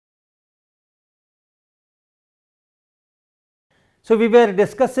So, we were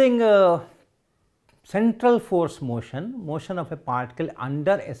discussing central force motion, motion of a particle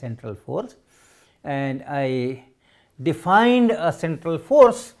under a central force, and I defined a central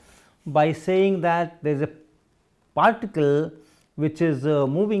force by saying that there is a particle which is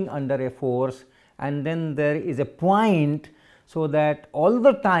moving under a force, and then there is a point, so that all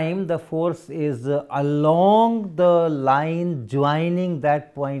the time the force is along the line joining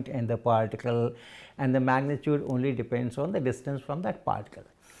that point and the particle, and the magnitude only depends on the distance from that particle.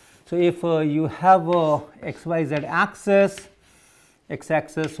 So, if you have x y z axis, x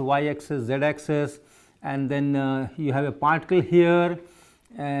axis, y axis, z axis, and then you have a particle here,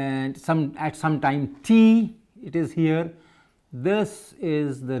 and at some time t it is here. This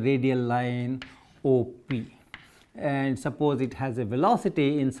is the radial line OP, and suppose it has a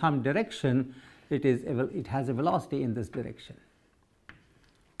velocity in some direction, it has a velocity in this direction,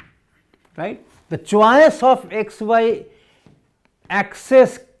 right. The choice of x y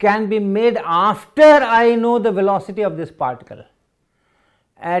axis can be made after I know the velocity of this particle.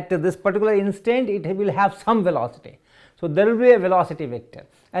 At this particular instant it will have some velocity. So, there will be a velocity vector,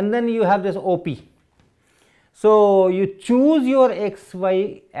 and then you have this OP. So, you choose your x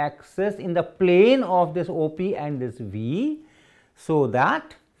y axis in the plane of this OP and this V, so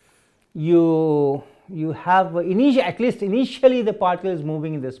that you have at least initially the particle is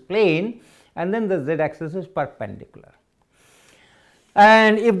moving in this plane, and then the z axis is perpendicular.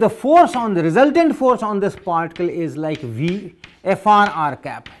 And if the force on the resultant force on this particle is like V Fr r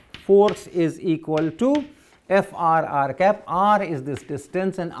cap, force is equal to Fr r cap, r is this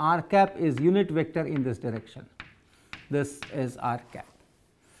distance and r cap is unit vector in this direction. This is r cap.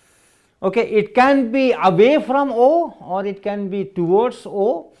 Okay, it can be away from O or it can be towards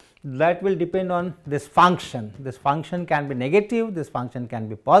O, that will depend on this function. This function can be negative, this function can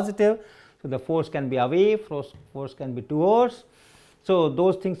be positive. So, the force can be away, force can be towards. So,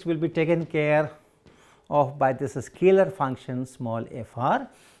 those things will be taken care of by this scalar function small f r,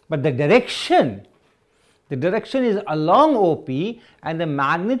 but the direction is along OP, and the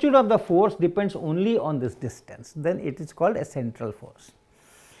magnitude of the force depends only on this distance, then it is called a central force.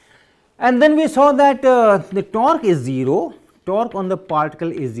 And then we saw that the torque is 0, torque on the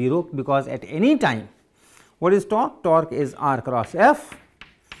particle is 0, because at any time, what is torque? Torque is r cross f,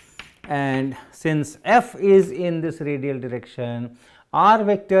 and since f is in this radial direction, r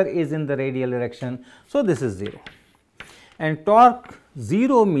vector is in the radial direction. So, this is 0, and torque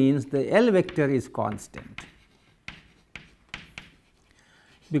 0 means the L vector is constant,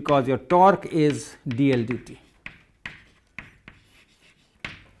 because your torque is dl dt,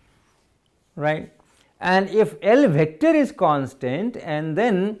 right. And if L vector is constant, and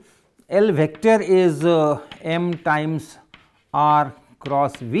then L vector is m times r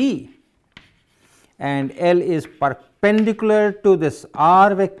cross v, and L is perpendicular to this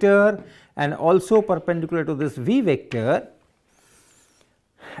r vector and also perpendicular to this v vector,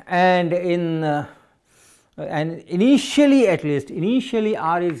 and initially, at least initially,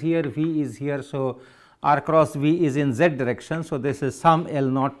 r is here, v is here. So, r cross v is in z direction. So, this is some L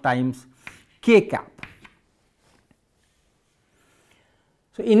naught times k cap.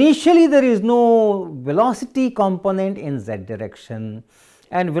 So, initially there is no velocity component in z direction,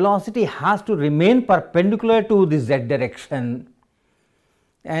 and velocity has to remain perpendicular to the z direction,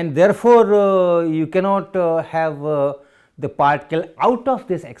 and therefore, you cannot have the particle out of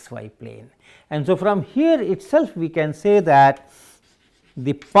this xy plane. And so, from here itself we can say that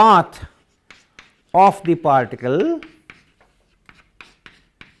the path of the particle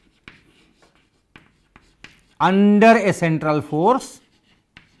under a central force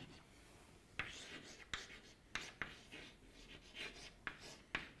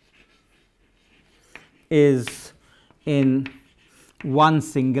is in one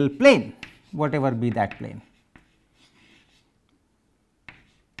single plane, whatever be that plane.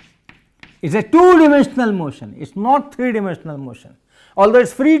 It is a two-dimensional motion, it is not three-dimensional motion, although it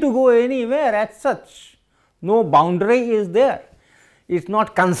is free to go anywhere as such, no boundary is there. It is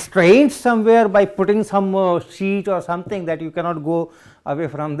not constrained somewhere by putting some sheet or something that you cannot go away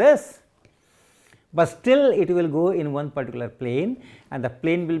from this, but still it will go in one particular plane, and the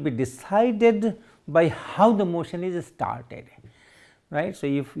plane will be decided by how the motion is started, right. So,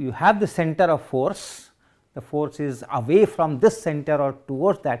 if you have the center of force, the force is away from this center or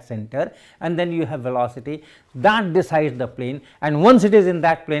towards that center, and then you have velocity that decides the plane, and once it is in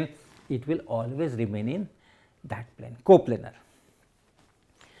that plane, it will always remain in that plane, coplanar.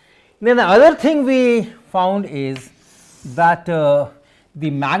 Then the other thing we found is that the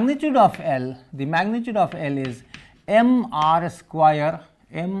magnitude of L is m r square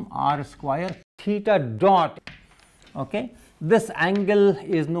theta dot, okay. this angle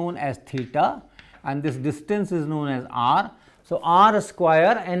is known as theta and this distance is known as r. So, r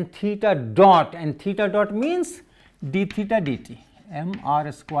square and theta dot means d theta dt, m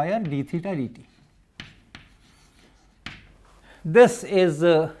r square d theta dt. This is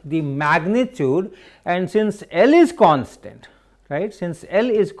the magnitude, and since L is constant, right, since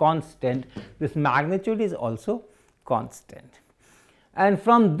L is constant, this magnitude is also constant. And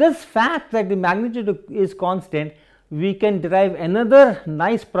from this fact that the magnitude is constant, we can derive another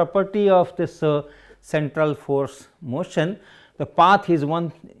nice property of this central force motion. The path is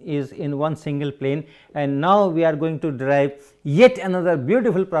in one single plane, and now we are going to derive yet another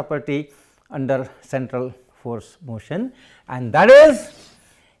beautiful property under central force motion, and that is,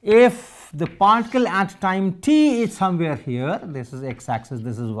 if the particle at time t is somewhere here, this is x axis,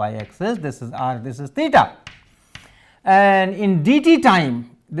 this is y axis, this is r, this is theta, and in dt time,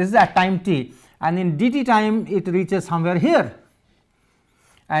 this is at time t, and in dt time it reaches somewhere here,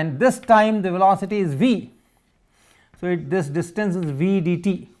 and this time the velocity is v. So, this distance is v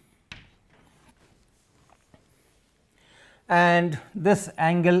dt, and this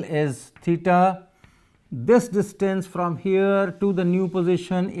angle is theta. This distance from here to the new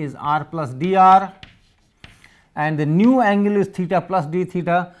position is r plus dr, and the new angle is theta plus d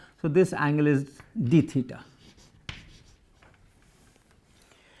theta. So, this angle is d theta.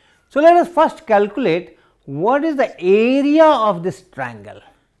 So, let us first calculate what is the area of this triangle.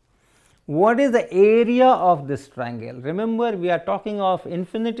 What is the area of this triangle? Remember, we are talking of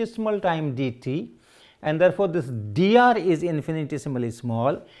infinitesimal time dt, and therefore, this dr is infinitesimally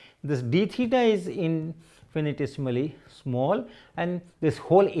small, this d theta is infinitesimally small, and this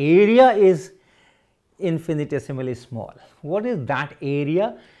whole area is infinitesimally small. What is that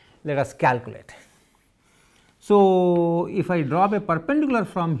area? Let us calculate. So, if I drop a perpendicular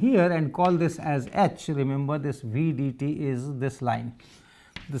from here and call this as h, remember this v dt is this line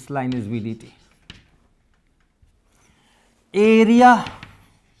is v dt. Area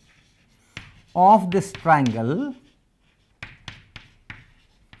of this triangle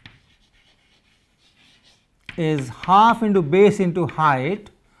is half into base into height,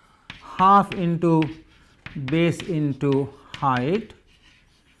 half into base into height,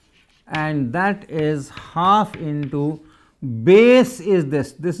 and that is half into base is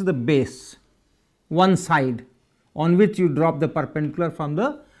this is the base, one side on which you drop the perpendicular from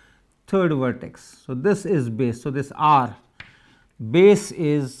the third vertex. So, this is base. So, this r, base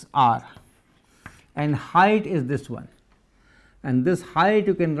is r, and height is this one, and this height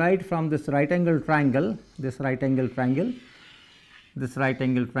you can write from this right angle triangle, this height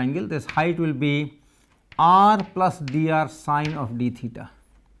will be r plus dr sine of d theta,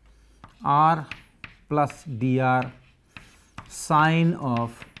 r plus dr sine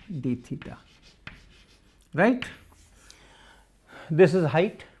of d theta, right. This is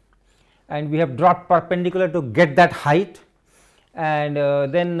height, and we have dropped perpendicular to get that height, and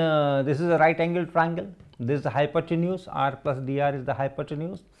then this is a right angle triangle. This is the hypotenuse, r plus dr is the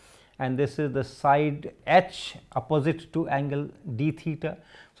hypotenuse, and this is the side h opposite to angle d theta.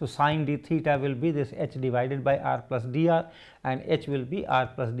 So, sine d theta will be this h divided by r plus dr, and h will be r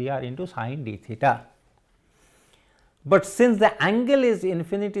plus dr into sine d theta. But since the angle is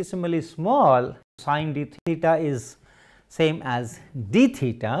infinitesimally small, sine d theta is same as d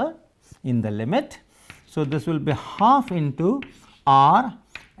theta in the limit. So, this will be half into r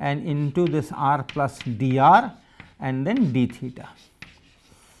and into this r plus dr and then d theta,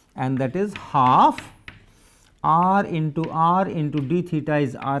 and that is half r into d theta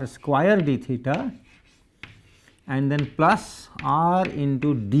is r square d theta, and then plus r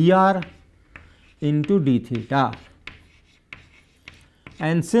into dr into d theta.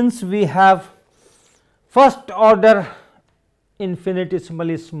 And since we have first order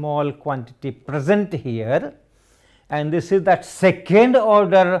infinitesimally small quantity present here, and this is that second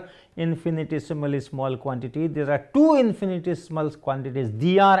order infinitesimally small quantity, there are two infinitesimal quantities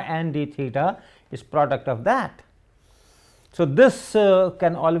dr and d theta is product of that. So, this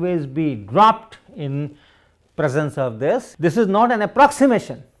can always be dropped in presence of this. This is not an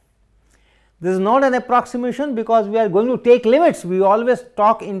approximation. This is not an approximation because we are going to take limits. We always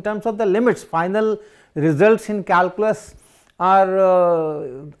talk in terms of the limits. Final results in calculus are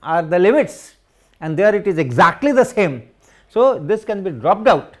the limits, and there it is exactly the same. So, this can be dropped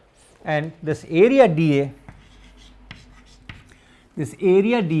out, and this area dA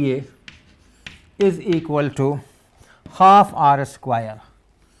is equal to half r square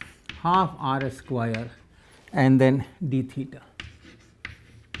and then d theta.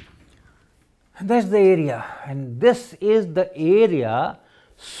 That is the area, and this is the area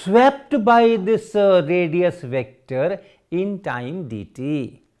swept by this radius vector in time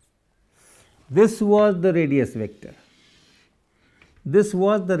dt. This was the radius vector. This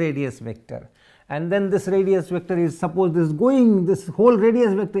was the radius vector, and then this radius vector is, suppose this is going, this whole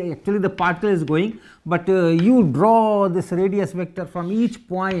radius vector, actually the particle is going, but you draw this radius vector from each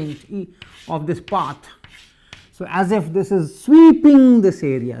point of this path. So, as if this is sweeping this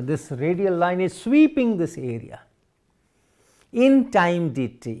area, this radial line is sweeping this area in time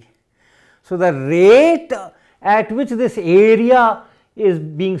dt. So, the rate at which this area is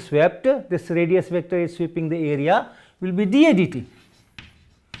being swept, this radius vector is sweeping the area, will be dA dt,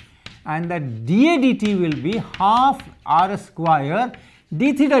 and that dA dt will be half r square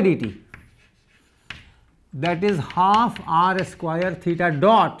d theta dt, that is half r square theta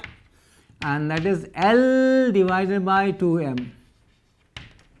dot, and that is L divided by 2m.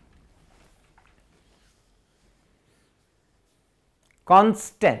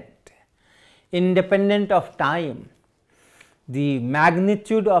 Constant, independent of time. The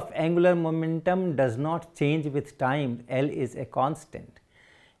magnitude of angular momentum does not change with time. L is a constant.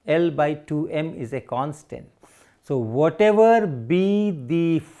 L by 2m is a constant. So, whatever be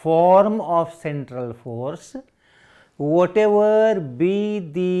the form of central force, whatever be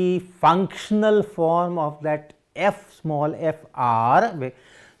the functional form of that f small f r,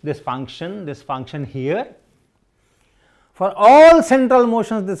 this function here, for all central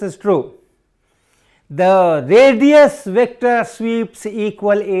motions this is true. The radius vector sweeps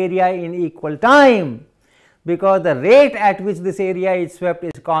equal area in equal time, because the rate at which this area is swept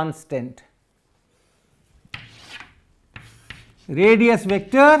is constant. Radius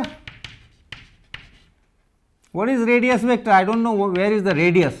vector, what is radius vector? I do not know where is the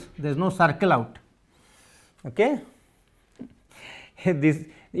radius, there is no circle out. Okay.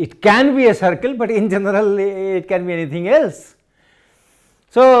 It can be a circle, but in general it can be anything else.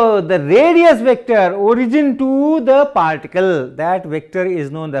 So, the radius vector origin to the particle, that vector is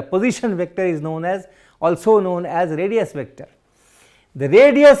known, the position vector is known as, also known as radius vector. The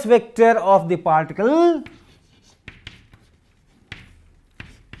radius vector of the particle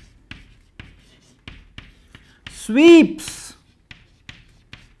sweeps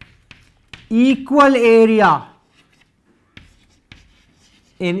equal area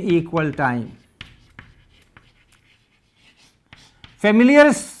in equal time.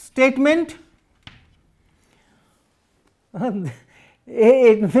 Familiar statement?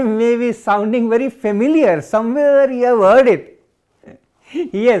 It may be sounding very familiar, somewhere you have heard it.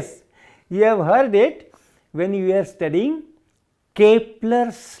 Yes, you have heard it when you are studying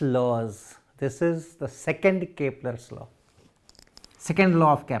Kepler's laws. This is the second Kepler's law, second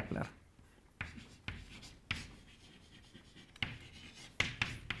law of Kepler.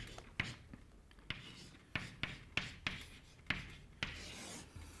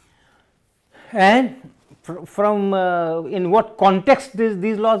 And from in what context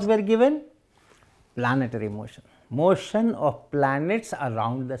these laws were given? Planetary motion, motion of planets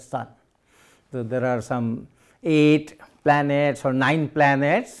around the sun. So, there are some 8 planets or 9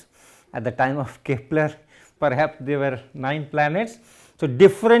 planets at the time of Kepler, perhaps there were 9 planets. So,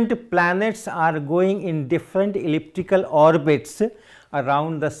 different planets are going in different elliptical orbits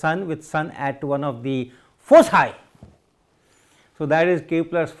around the sun, with sun at one of the foci. So, that is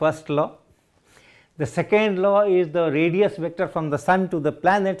Kepler's first law. The second law is the radius vector from the sun to the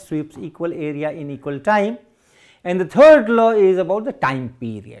planet sweeps equal area in equal time, and the third law is about the time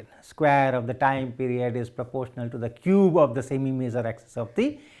period. Square of the time period is proportional to the cube of the semi major axis of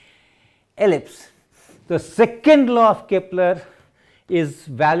the ellipse. The second law of Kepler is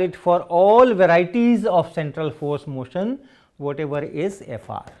valid for all varieties of central force motion, whatever is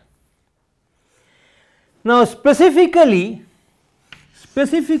Fr. Now, specifically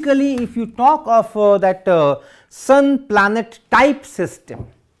if you talk of that sun planet type system,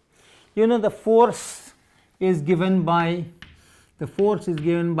 you know, the force is given by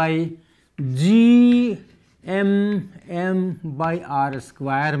G m by r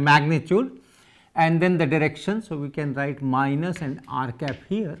square magnitude, and then the direction. So, we can write minus and r cap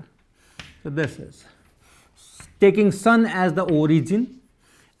here. So, this is taking sun as the origin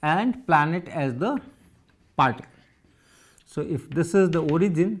and planet as the particle. So, if this is the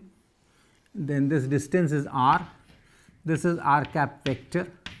origin, then this distance is r, this is r cap vector,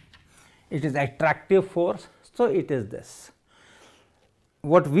 it is attractive force. So, it is this.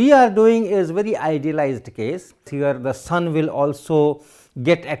 What we are doing is very idealized case. Here the sun will also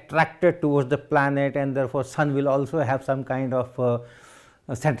get attracted towards the planet, and therefore, sun will also have some kind of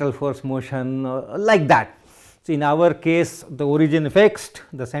central force motion like that. So, in our case the origin fixed,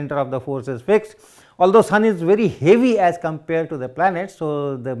 the center of the force is fixed, although sun is very heavy as compared to the planet.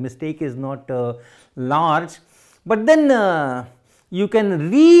 So, the mistake is not large. but then you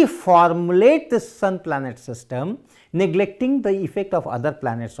can reformulate this sun planet system, neglecting the effect of other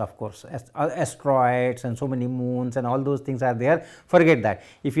planets, of course, asteroids and so many moons and all those things are there. Forget that.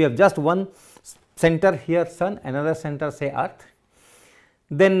 If you have just one center here sun, another center say earth,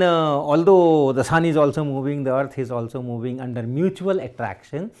 then although the sun is also moving, the earth is also moving under mutual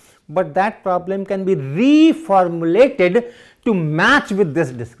attraction, but that problem can be reformulated to match with this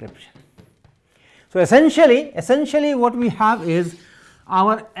description. So, essentially what we have is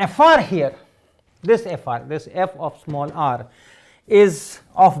our Fr here, this Fr, this f of small r is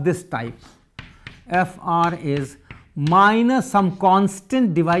of this type. Fr is minus some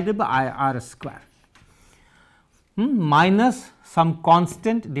constant divided by r square, minus some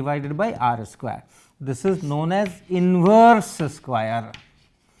constant divided by r square. This is known as inverse square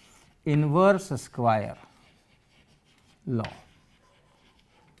law.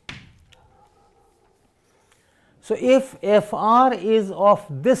 So, if Fr is of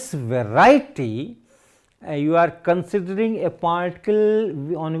this variety, you are considering a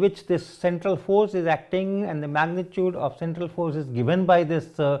particle on which this central force is acting and the magnitude of central force is given by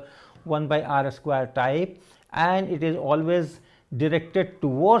this 1 by r square type, and it is always directed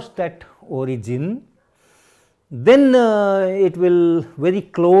towards that origin, then it will very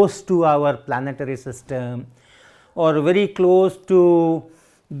close to our planetary system or very close to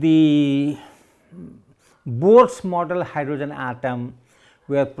the Bohr's model hydrogen atom,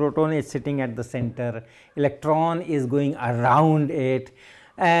 where proton is sitting at the center, electron is going around it,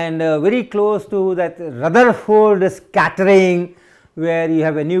 and very close to that Rutherford scattering, where you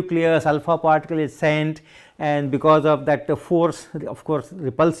have a nucleus, alpha particle is sent, and because of that force, of course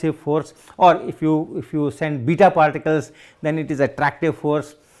repulsive force, or if you send beta particles, then it is attractive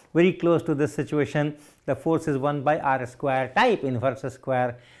force. Very close to this situation, the force is 1 by r square type, inverse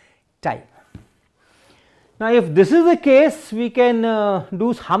square type. Now, if this is the case, we can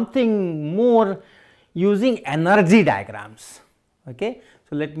do something more using energy diagrams. Okay.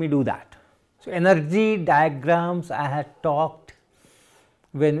 So, let me do that. So, energy diagrams I had talked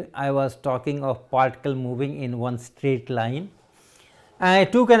when I was talking of particle moving in one straight line. I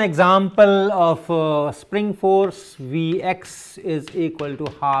took an example of spring force Vx is equal to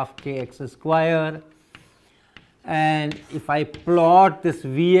half kx square, and if I plot this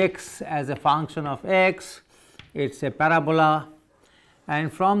Vx as a function of x, it is a parabola,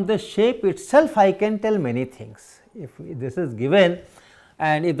 and from the shape itself I can tell many things. If this is given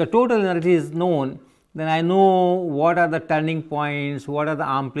and if the total energy is known, then I know what are the turning points, what are the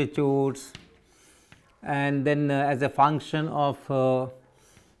amplitudes, and then as a function of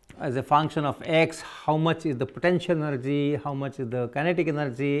x, how much is the potential energy, how much is the kinetic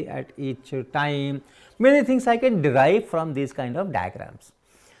energy at each time. Many things I can derive from these kind of diagrams.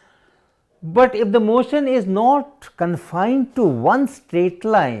 But if the motion is not confined to one straight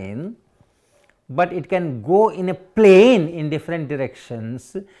line, but it can go in a plane in different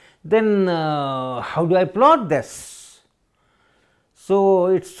directions, then how do I plot this? So,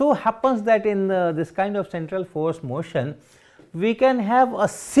 it so happens that in this kind of central force motion, we can have a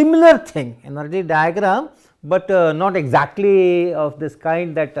similar thing, energy diagram, but not exactly of this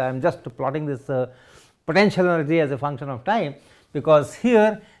kind that I am just plotting this potential energy as a function of time, because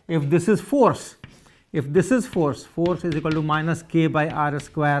here if this is force, force is equal to minus k by r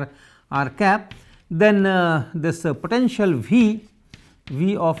square r cap, then this potential V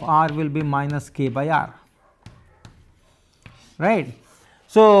of r will be minus k by r, right.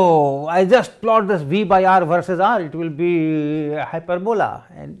 So, I just plot this V by r versus r, it will be a hyperbola,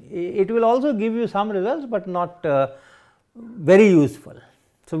 and it will also give you some results, but not very useful.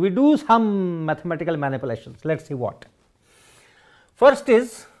 So, we do some mathematical manipulations. Let us see what. First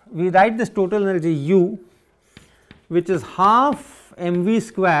is, we write this total energy U, which is half mv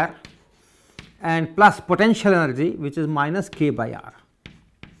square and plus potential energy, which is minus k by r,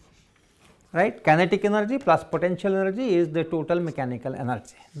 right. Kinetic energy plus potential energy is the total mechanical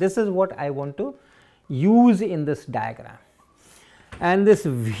energy. This is what I want to use in this diagram, and this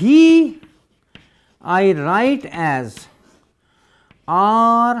V I write as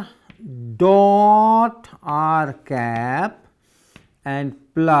r dot r cap and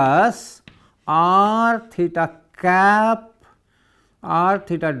plus r theta cap, r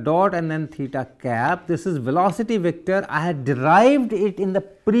theta dot and then theta cap. This is velocity vector. I had derived it in the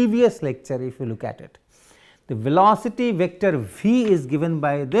previous lecture. If you look at it, the velocity vector V is given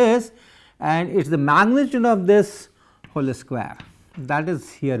by this, and it is the magnitude of this whole square, that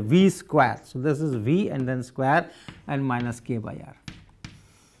is here V square. So, this is V and then square and minus k by r.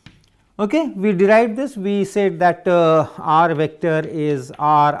 Okay, we derived this. We said that r vector is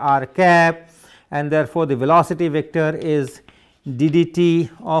r cap, and therefore, the velocity vector is d dt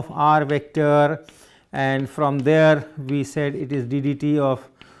of r vector, and from there we said it is d dt of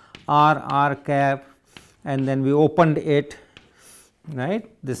r cap, and then we opened it, right,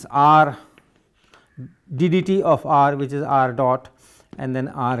 this r d dt of r, which is r dot, and then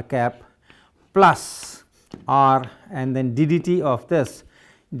r cap plus r, and then d dt of this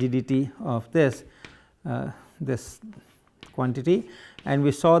this quantity, and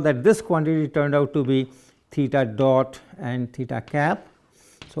we saw that this quantity turned out to be theta dot and theta cap.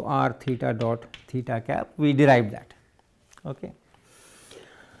 So, r theta dot theta cap, we derived that. Okay.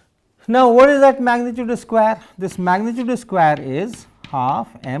 Now, what is that magnitude square? This magnitude square is half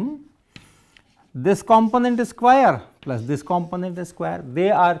m this component square plus this component square.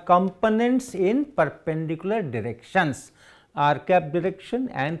 They are components in perpendicular directions. R cap direction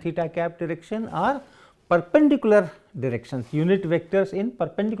and theta cap direction are perpendicular directions, unit vectors in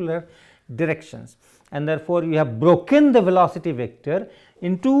perpendicular directions, and therefore, you have broken the velocity vector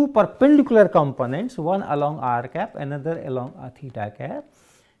into perpendicular components, one along r cap, another along a theta cap,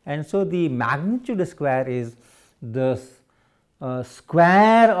 and so the magnitude square is the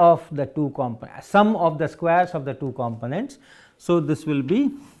square of the two components, sum of the squares of the two components. So, this will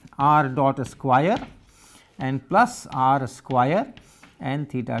be r dot square and plus r square and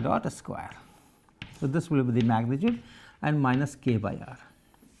theta dot square. So, this will be the magnitude and minus k by r.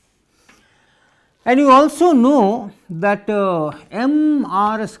 And you also know that m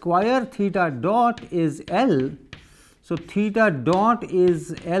r square theta dot is L. So, theta dot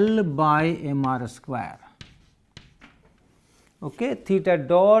is L by m r square. Okay. Theta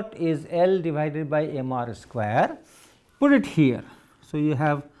dot is L divided by m r square. Put it here. So, you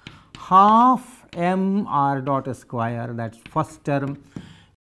have half m r dot square, that is first term,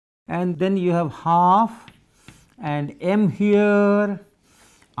 and then you have half and m here,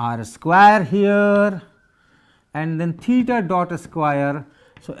 r square here, and then theta dot square.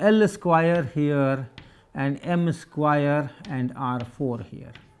 So, L square here and m square and r 4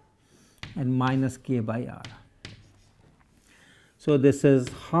 here, and minus k by r. So, this is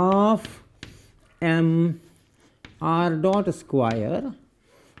half m r dot square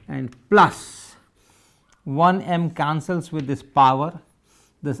and plus 1 m cancels with this power.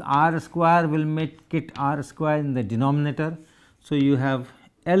 This r square will make it r square in the denominator. So, you have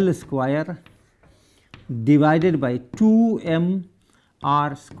L square divided by 2 m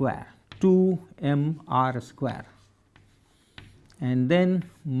r square, 2 m r square, and then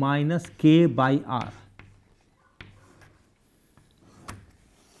minus k by r.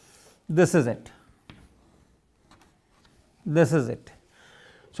 This is it. This is it.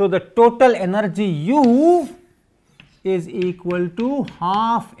 So, the total energy U is equal to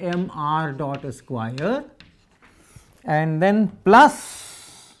half m r dot square and then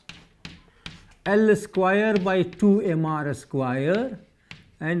plus L square by 2 m r square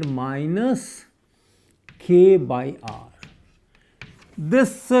and minus k by r.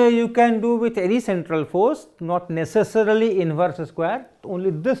 This you can do with any central force, not necessarily inverse square, only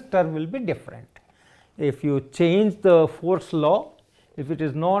this term will be different. If you change the force law, if it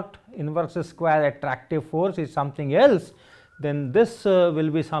is not inverse square attractive force is something else, then this will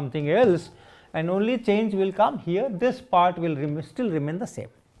be something else, and only change will come here, this part will still remain the same.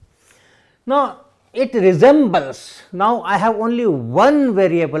 Now, it resembles, now I have only one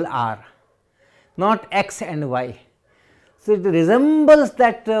variable r, not x and y. So, it resembles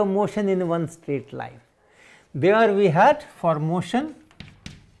that motion in one straight line. There we had for motion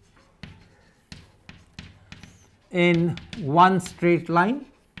in one straight line,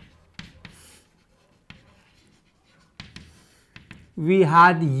 we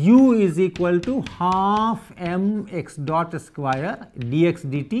had u is equal to half m x dot square dx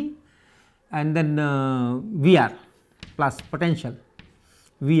dt, and then Vr plus potential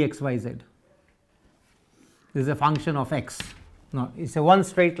V x y z. This is a function of x. No, it is a one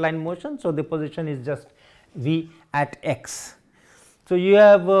straight line motion. So, the position is just V at x. So, you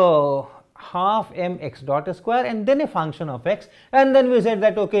have half m x dot square and then a function of x, and then we said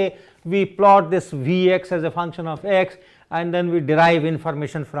that okay, we plot this V x as a function of x, and then we derive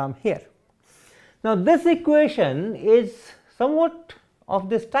information from here. Now, this equation is somewhat of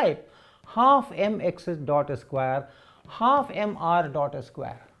this type, half m x dot square, half m r dot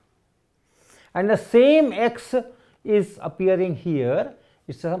square, and the same x is appearing here,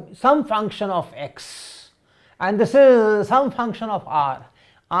 it is some function of x, and this is some function of r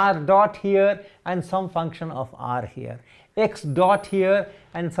dot here and some function of r here, x dot here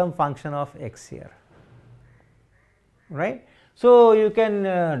and some function of x here, right. So, you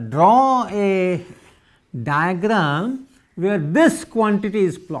can draw a diagram where this quantity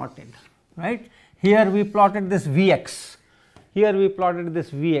is plotted, right. here we plotted this Vx, here we plotted this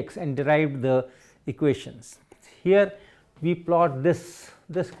Vx and derived the equations. Here we plot this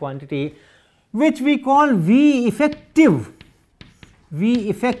quantity which we call V effective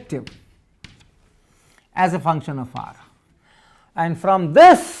as a function of r, and from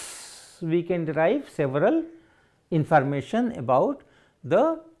this we can derive several information about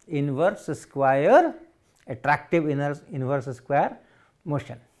the inverse square, attractive inverse square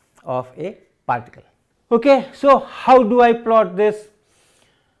motion of a particle. Okay, so how do I plot this?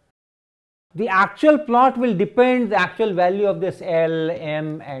 The actual plot will depend the actual value of this L,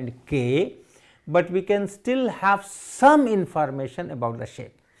 M and K, but we can still have some information about the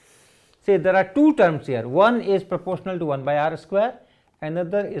shape. Say there are two terms here, one is proportional to 1 by r square,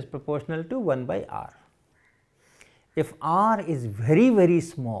 another is proportional to 1 by r. If r is very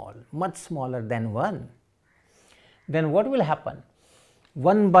small, much smaller than 1, then what will happen?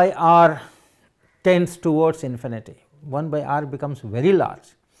 1 by r tends towards infinity, 1 by r becomes very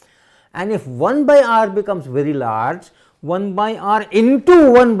large, and if 1 by r becomes very large, 1 by r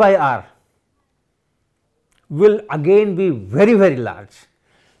into 1 by r will again be very large.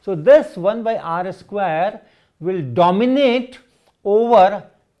 So, this 1 by r square will dominate over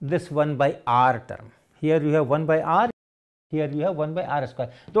this 1 by r term. Here you have 1 by r, here you have 1 by r square.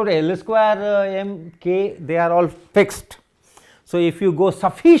 So, L square, M, K, they are all fixed. So, if you go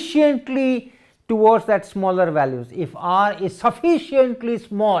sufficiently towards that smaller values, if r is sufficiently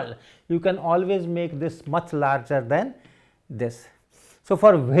small, you can always make this much larger than this. So,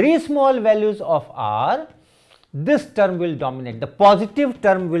 for very small values of r, this term will dominate, the positive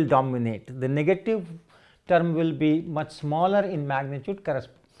term will dominate, the negative term will be much smaller in magnitude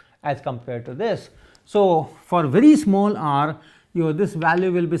as compared to this. So, for very small r, this value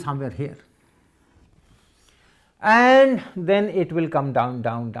will be somewhere here, and then it will come down,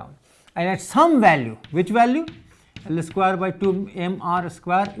 and at some value, which value? L square by 2 m r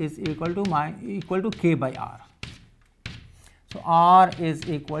square is equal to k by r. So, r is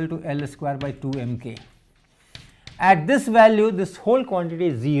equal to L square by 2 m k. At this value, this whole quantity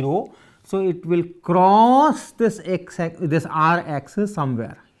is 0. So, it will cross this this r axis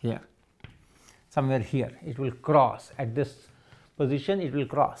somewhere here, it will cross at this position, it will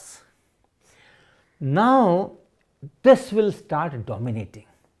cross. Now, this will start dominating.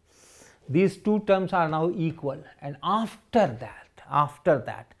 These two terms are now equal, and after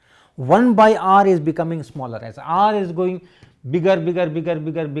that 1 by r is becoming smaller. As r is going bigger,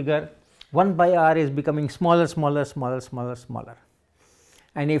 1 by r is becoming smaller,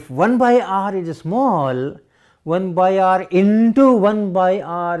 and if 1 by r is small, 1 by r into 1 by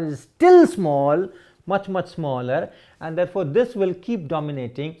r is still small, much smaller, and therefore, this will keep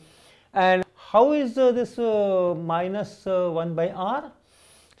dominating. And how is this minus 1 by r?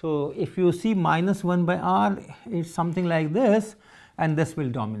 So, if you see minus 1 by r is something like this, and this will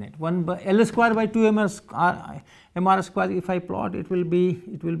dominate 1 by L square by 2 m r square. If I plot, it will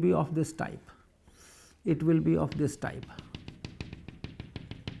be of this type,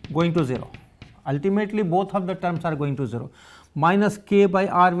 going to 0. Ultimately, both of the terms are going to 0. Minus k by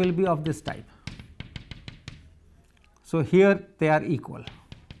r will be of this type. So, here they are equal.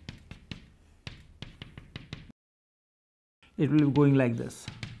 It will be going like this.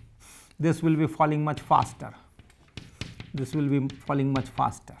 This will be falling much faster. This will be falling much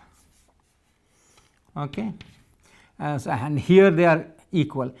faster. Okay. And here they are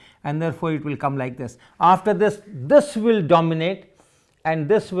equal, and therefore, it will come like this. After this, this will dominate, and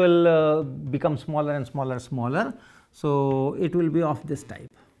this will become smaller and smaller. So, it will be of this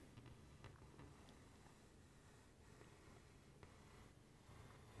type.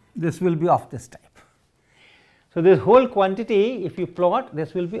 This will be of this type. So, this whole quantity, if you plot,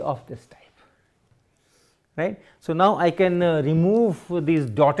 this will be of this type, right. So, now I can remove these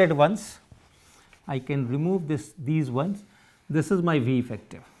dotted ones, I can remove these ones. This is my V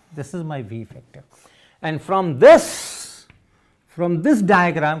effective, and from this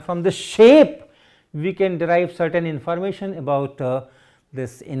diagram, from this shape, we can derive certain information about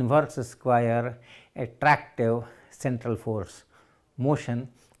this inverse square attractive central force motion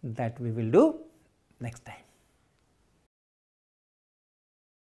that we will do next time.